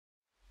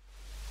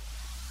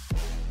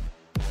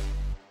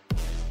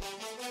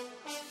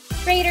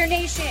Raider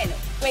Nation,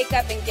 wake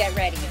up and get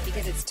ready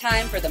because it's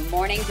time for the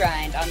morning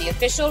grind on the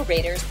official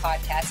Raiders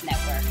Podcast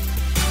Network.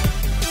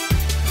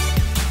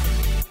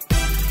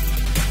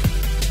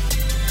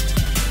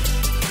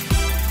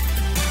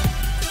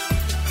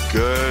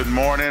 Good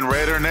morning,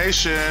 Raider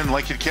Nation.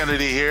 Lincoln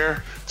Kennedy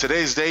here.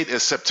 Today's date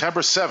is September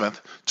 7th,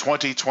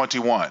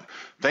 2021.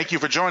 Thank you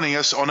for joining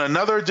us on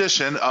another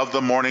edition of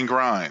the Morning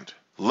Grind.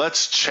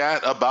 Let's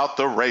chat about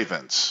the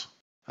Ravens.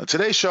 On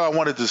today's show, I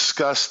want to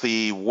discuss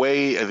the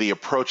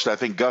approach that I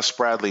think Gus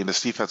Bradley and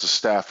his defensive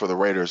staff for the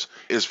Raiders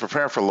is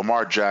preparing for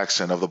Lamar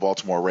Jackson of the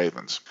Baltimore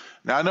Ravens.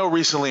 Now, I know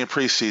recently in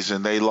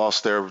preseason they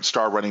lost their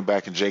star running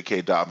back in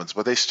J.K. Dobbins,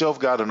 but they still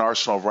have got an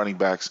arsenal of running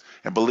backs,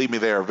 and believe me,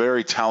 they are a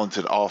very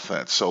talented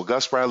offense. So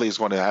Gus Bradley is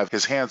going to have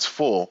his hands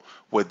full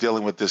with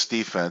dealing with this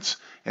defense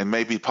and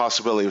maybe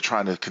possibility of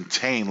trying to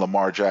contain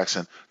Lamar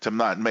Jackson to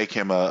not make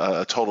him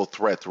a total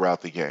threat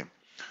throughout the game.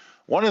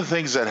 One of the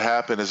things that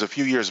happened is a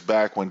few years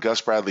back when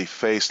Gus Bradley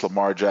faced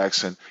Lamar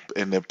Jackson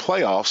in the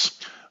playoffs,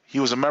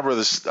 he was a member of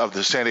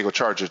the San Diego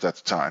Chargers at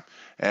the time.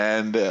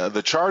 And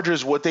the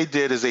Chargers, what they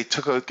did is they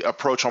took an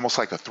approach almost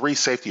like a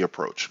three-safety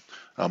approach.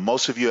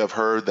 Most of you have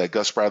heard that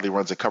Gus Bradley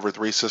runs a cover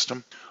three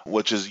system,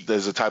 which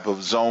is a type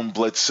of zone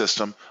blitz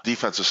system,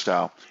 defensive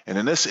style. And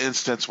in this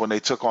instance, when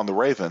they took on the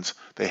Ravens,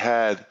 they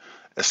had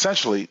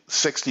essentially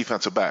 6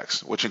 defensive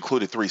backs, which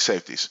included 3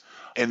 safeties.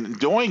 And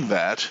doing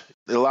that,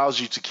 it allows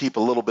you to keep a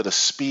little bit of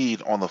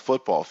speed on the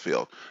football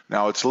field.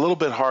 Now, it's a little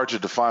bit hard to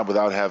define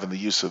without having the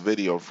use of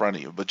video in front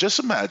of you, but just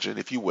imagine,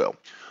 if you will,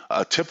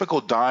 a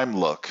typical dime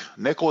look.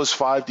 Nickel is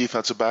 5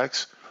 defensive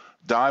backs,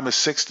 dime is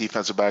 6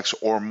 defensive backs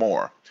or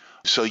more.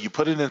 So you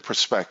put it in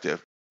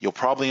perspective, you'll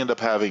probably end up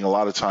having a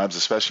lot of times,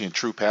 especially in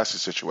true passing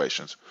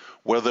situations,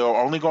 where they're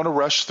only going to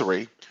rush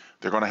 3,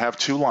 they're going to have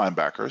 2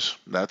 linebackers,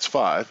 that's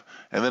 5,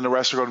 and then the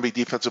rest are going to be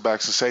defensive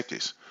backs and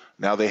safeties.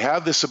 Now, they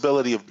have this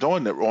ability of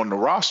doing it on the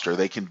roster.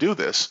 They can do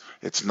this.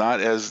 It's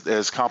not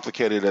as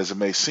complicated as it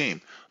may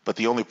seem. But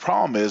the only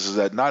problem is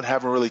that not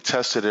having really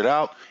tested it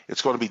out,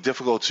 it's going to be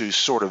difficult to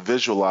sort of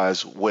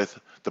visualize with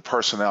the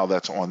personnel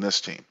that's on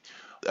this team.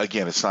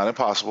 Again, it's not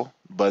impossible,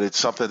 but it's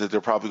something that they're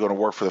probably going to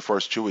work for the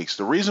first 2 weeks.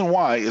 The reason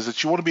why is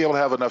that you want to be able to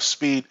have enough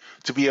speed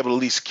to be able to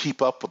at least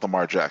keep up with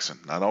Lamar Jackson.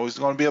 Not always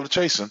going to be able to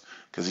chase him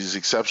because he's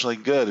exceptionally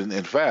good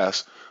and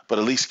fast, but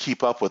at least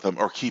keep up with him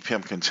or keep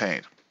him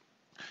contained.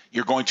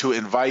 You're going to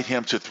invite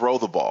him to throw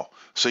the ball.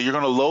 So you're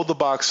going to load the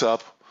box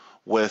up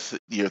with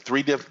your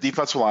 3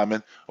 defensive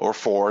linemen, or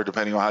 4,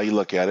 depending on how you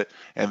look at it.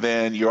 And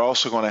then you're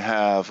also going to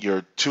have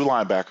your 2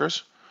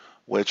 linebackers,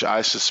 which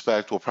I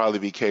suspect will probably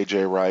be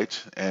KJ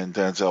Wright and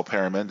Denzel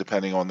Perryman,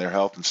 depending on their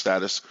health and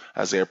status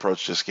as they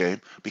approach this game,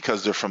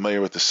 because they're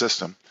familiar with the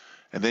system.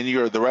 And then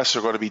the rest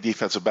are going to be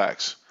defensive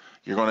backs.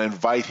 You're going to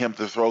invite him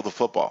to throw the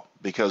football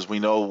because we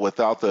know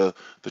without the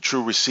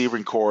true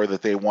receiving core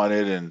that they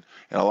wanted and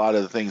a lot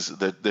of the things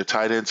that the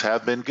tight ends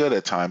have been good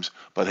at times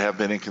but have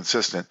been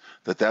inconsistent,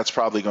 that's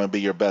probably going to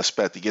be your best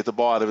bet to get the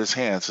ball out of his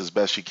hands as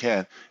best you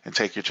can and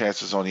take your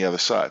chances on the other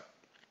side.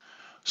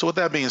 So with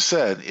that being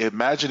said,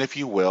 imagine, if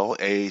you will,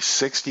 a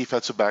 6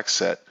 defensive back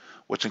set,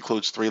 which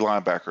includes 3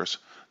 linebackers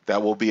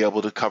that will be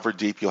able to cover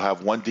deep. You'll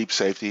have 1 deep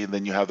safety, and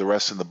then you have the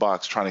rest in the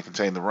box trying to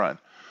contain the run.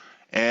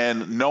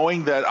 And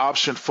knowing that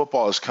option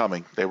football is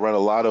coming, they run a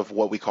lot of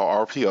what we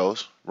call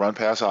RPOs, run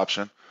pass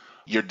option.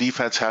 Your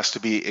defense has to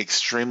be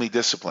extremely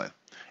disciplined,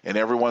 and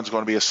everyone's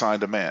going to be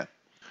assigned a man.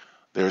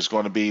 There's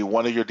going to be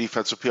one of your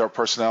defensive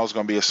personnel is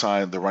going to be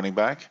assigned the running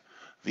back.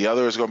 The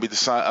other is going to be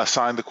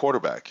assigned the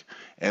quarterback.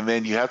 And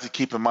then you have to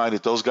keep in mind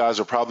that those guys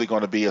are probably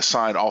going to be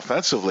assigned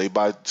offensively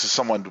to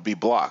someone to be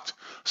blocked.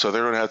 So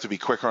they're going to have to be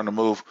quicker on the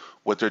move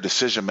with their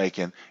decision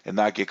making and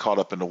not get caught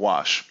up in the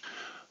wash.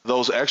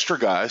 Those extra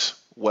guys,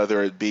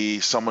 whether it be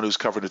someone who's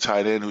covering the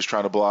tight end who's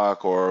trying to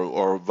block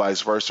or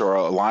vice versa, or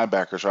a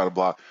linebacker trying to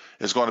block,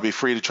 is going to be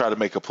free to try to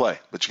make a play.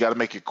 But you got to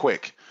make it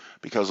quick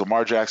because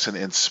Lamar Jackson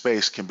in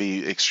space can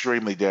be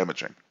extremely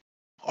damaging.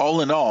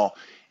 All in all,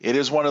 it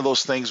is one of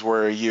those things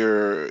where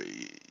you're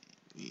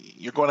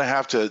going to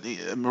have to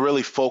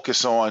really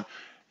focus on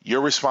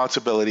your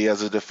responsibility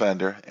as a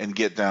defender and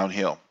get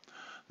downhill.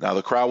 Now,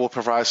 the crowd will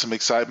provide some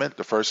excitement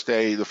the first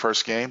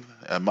game,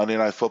 Monday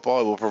Night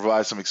Football. It will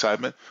provide some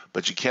excitement,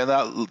 but you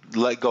cannot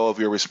let go of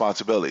your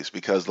responsibilities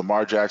because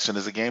Lamar Jackson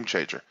is a game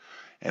changer,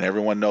 and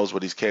everyone knows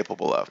what he's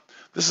capable of.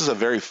 This is a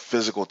very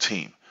physical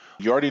team.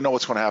 You already know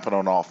what's going to happen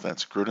on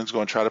offense. Gruden's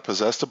going to try to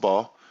possess the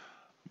ball,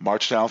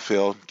 march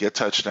downfield, get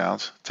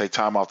touchdowns, take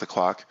time off the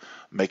clock,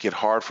 make it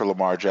hard for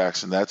Lamar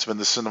Jackson. That's been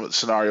the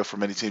scenario for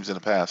many teams in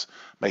the past.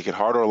 Make it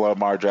harder on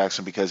Lamar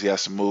Jackson because he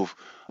has to move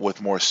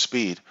with more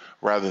speed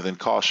rather than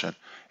caution,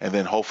 and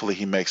then hopefully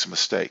he makes a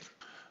mistake.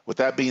 With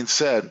that being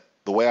said,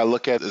 the way I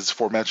look at it is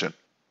aforementioned.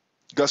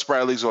 Gus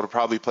Bradley is going to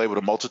probably play with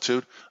a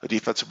multitude of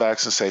defensive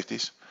backs and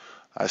safeties.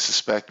 I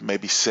suspect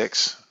maybe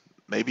 6,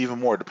 maybe even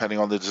more, depending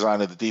on the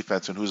design of the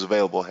defense and who's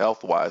available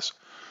health-wise.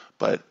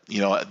 But,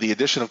 the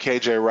addition of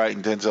KJ Wright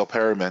and Denzel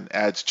Perryman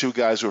adds 2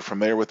 guys who are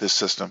familiar with this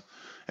system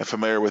and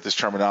familiar with his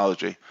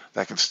terminology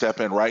that can step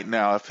in right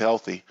now if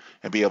healthy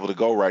and be able to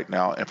go right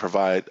now and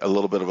provide a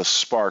little bit of a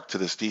spark to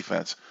this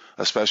defense,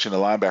 especially in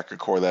the linebacker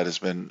core that has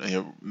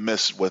been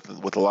missed with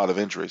a lot of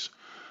injuries.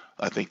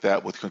 I think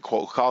that with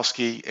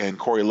Kwiatkowski and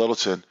Corey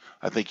Littleton,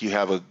 I think you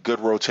have a good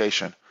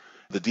rotation.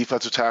 The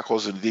defensive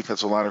tackles and the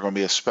defensive line are going to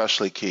be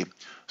especially key.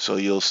 So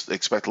you'll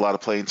expect a lot of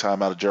playing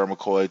time out of Jerry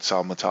McCoy,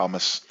 Solomon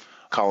Thomas,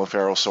 Colin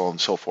Farrell, so on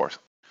and so forth.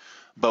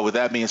 But with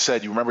that being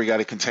said, you remember you got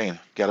to contain. You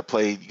got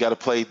to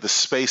play the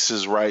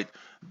spaces right,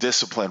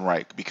 discipline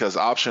right, because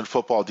option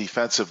football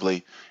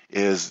defensively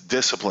is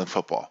discipline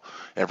football.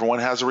 Everyone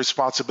has a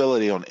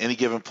responsibility on any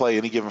given play,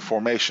 any given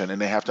formation,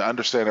 and they have to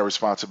understand their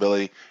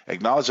responsibility,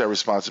 acknowledge that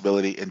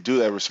responsibility, and do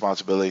that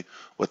responsibility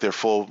with their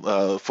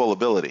full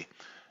ability.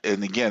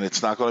 And again,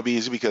 it's not going to be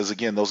easy because,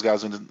 again, those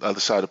guys on the other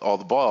side of all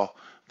the ball,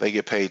 they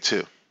get paid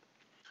too.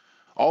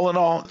 All in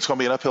all, it's going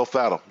to be an uphill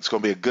battle. It's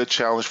going to be a good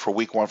challenge for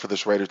week one for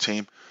this Raider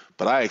team,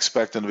 but I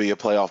expect them to be a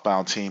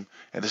playoff-bound team,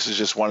 and this is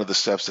just one of the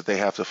steps that they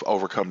have to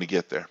overcome to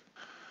get there.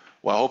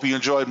 Well, I hope you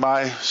enjoyed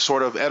my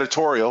sort of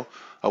editorial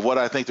of what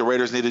I think the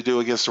Raiders need to do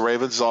against the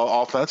Ravens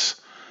offense.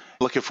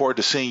 Looking forward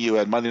to seeing you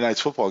at Monday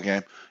night's football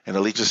game in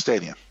Allegiant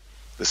Stadium.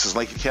 This is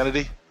Lincoln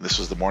Kennedy. This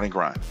was The Morning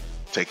Grind.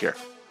 Take care.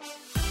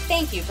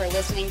 Thank you for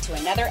listening to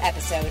another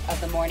episode of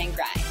The Morning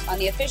Grind on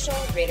the official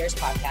Raiders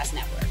Podcast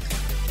Network.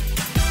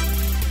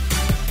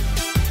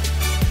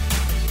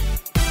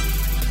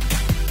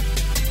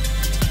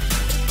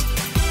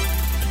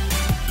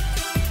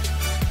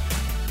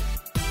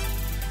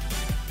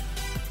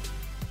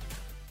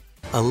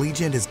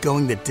 Allegiant is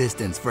going the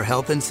distance for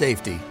health and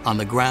safety on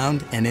the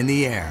ground and in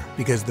the air,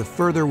 because the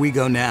further we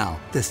go now,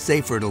 the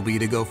safer it'll be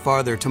to go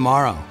farther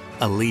tomorrow.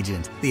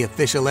 Allegiant, the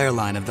official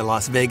airline of the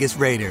Las Vegas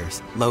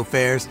Raiders. Low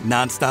fares,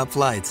 nonstop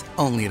flights,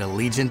 only at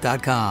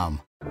Allegiant.com.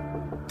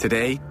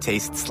 Today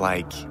tastes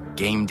like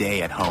game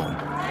day at home.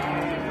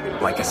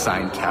 Like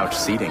assigned couch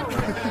seating.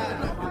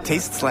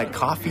 Tastes like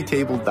coffee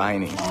table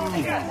dining.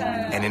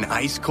 And an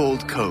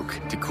ice-cold Coke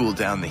to cool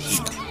down the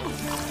heat.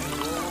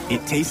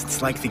 It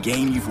tastes like the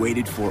game you've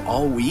waited for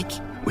all week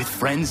with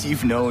friends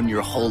you've known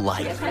your whole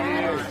life.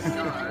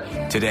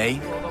 Today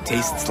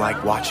tastes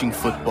like watching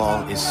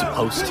football is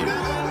supposed to.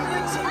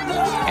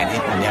 And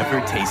it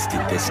never tasted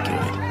this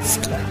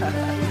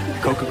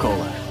good.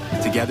 Coca-Cola.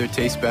 Together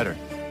tastes better.